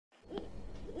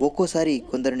ఒక్కోసారి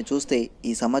కొందరిని చూస్తే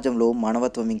ఈ సమాజంలో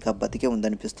మానవత్వం ఇంకా బతికే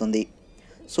ఉందనిపిస్తుంది.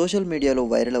 సోషల్ మీడియాలో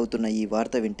వైరల్ అవుతున్న ఈ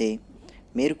వార్త వింటే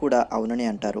మీరు కూడా అవునని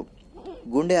అంటారు.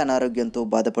 గుండె అనారోగ్యంతో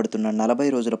బాధపడుతున్న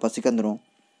 40 రోజుల పసికందును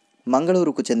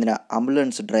మంగళూరుకు చెందిన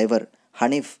అంబులెన్స్ డ్రైవర్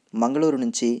హనీఫ్ మంగళూరు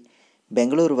నుంచి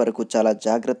బెంగళూరు వరకు చాలా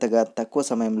జాగ్రత్తగా తక్కువ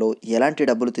సమయంలో ఎలాంటి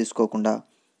డబ్బులు తీసుకోకుండా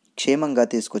క్షేమంగా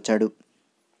తీసుకొచ్చాడు.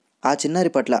 ఆ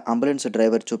చిన్నారి పట్ల అంబులెన్స్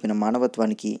డ్రైవర్ చూపిన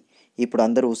మానవత్వానికి ఇప్పుడు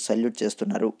అందరూ సల్యూట్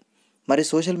చేస్తున్నారు. మరి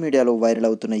సోషల్ మీడియాలో వైరల్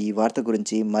అవుతున్న ఈ వార్త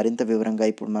గురించి మరింత వివరంగా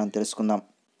ఇప్పుడు మనం తెలుసుకుందాం.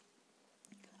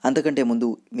 అంతకంటే ముందు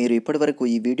మీరు ఇప్పటివరకు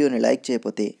ఈ వీడియోని లైక్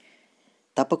చేయకపోతే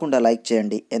తప్పకుండా లైక్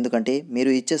చేయండి. ఎందుకంటే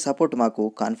మీరు ఇచ్చే సపోర్ట్ మాకు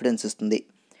కాన్ఫిడెన్స్ ఇస్తుంది.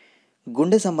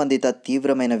 గుండె సంబంధిత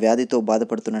తీవ్రమైన వ్యాధితో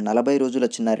బాధపడుతున్న 40 రోజుల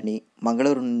చిన్నారిని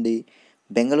మంగళూరు నుండి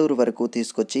బెంగళూరు వరకు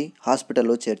తీసుకొచ్చి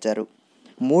హాస్పిటల్లో చేర్చారు.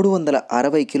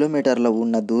 360 కిలోమీటర్ల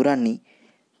ఉన్న దూరాన్ని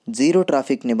జీరో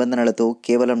ట్రాఫిక్ నిబంధనలతో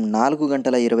కేవలం 4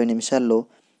 గంటల 20 నిమిషాల్లో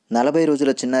 40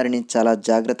 రోజుల చిన్నారిని చాలా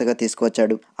జాగ్రత్తగా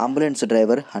తీసుకువచ్చాడు అంబులెన్స్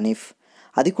డ్రైవర్ హనీఫ్.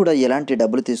 అది కూడా ఎలాంటి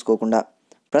డబ్బులు తీసుకోకుండా.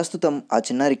 ప్రస్తుతం ఆ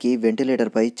చిన్నారికి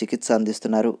వెంటిలేటర్పై చికిత్స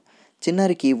అందిస్తున్నారు.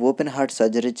 చిన్నారికి ఓపెన్ హార్ట్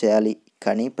సర్జరీ చేయాలి.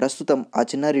 కానీ ప్రస్తుతం ఆ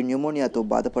చిన్నారి న్యూమోనియాతో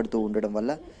బాధపడుతూ ఉండడం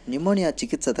వల్ల న్యూమోనియా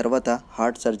చికిత్స తర్వాత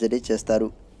హార్ట్ సర్జరీ చేస్తారు.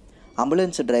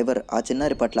 అంబులెన్స్ డ్రైవర్ ఆ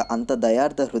చిన్నారి పట్ల అంత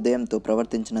దయార్థ హృదయంతో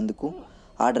ప్రవర్తించినందుకు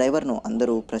ఆ డ్రైవర్ను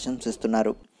అందరూ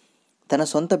ప్రశంసిస్తున్నారు. తన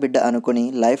సొంత బిడ్డ అనుకుని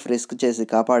లైఫ్ రిస్క్ చేసి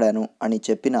కాపాడాను అని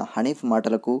చెప్పిన హనీఫ్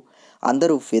మాటలకు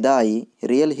అందరూ ఫిదా అయి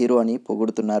రియల్ హీరో అని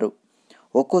పొగుడుతున్నారు.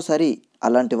 ఒక్కోసారి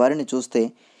అలాంటి వారిని చూస్తే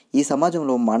ఈ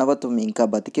సమాజంలో మానవత్వం ఇంకా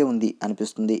బతికే ఉంది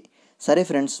అనిపిస్తుంది. సరే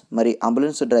ఫ్రెండ్స్, మరి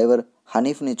అంబులెన్స్ డ్రైవర్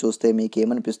హనీఫ్ని చూస్తే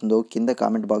మీకేమనిపిస్తుందో కింద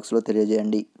కామెంట్ బాక్స్లో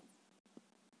తెలియజేయండి.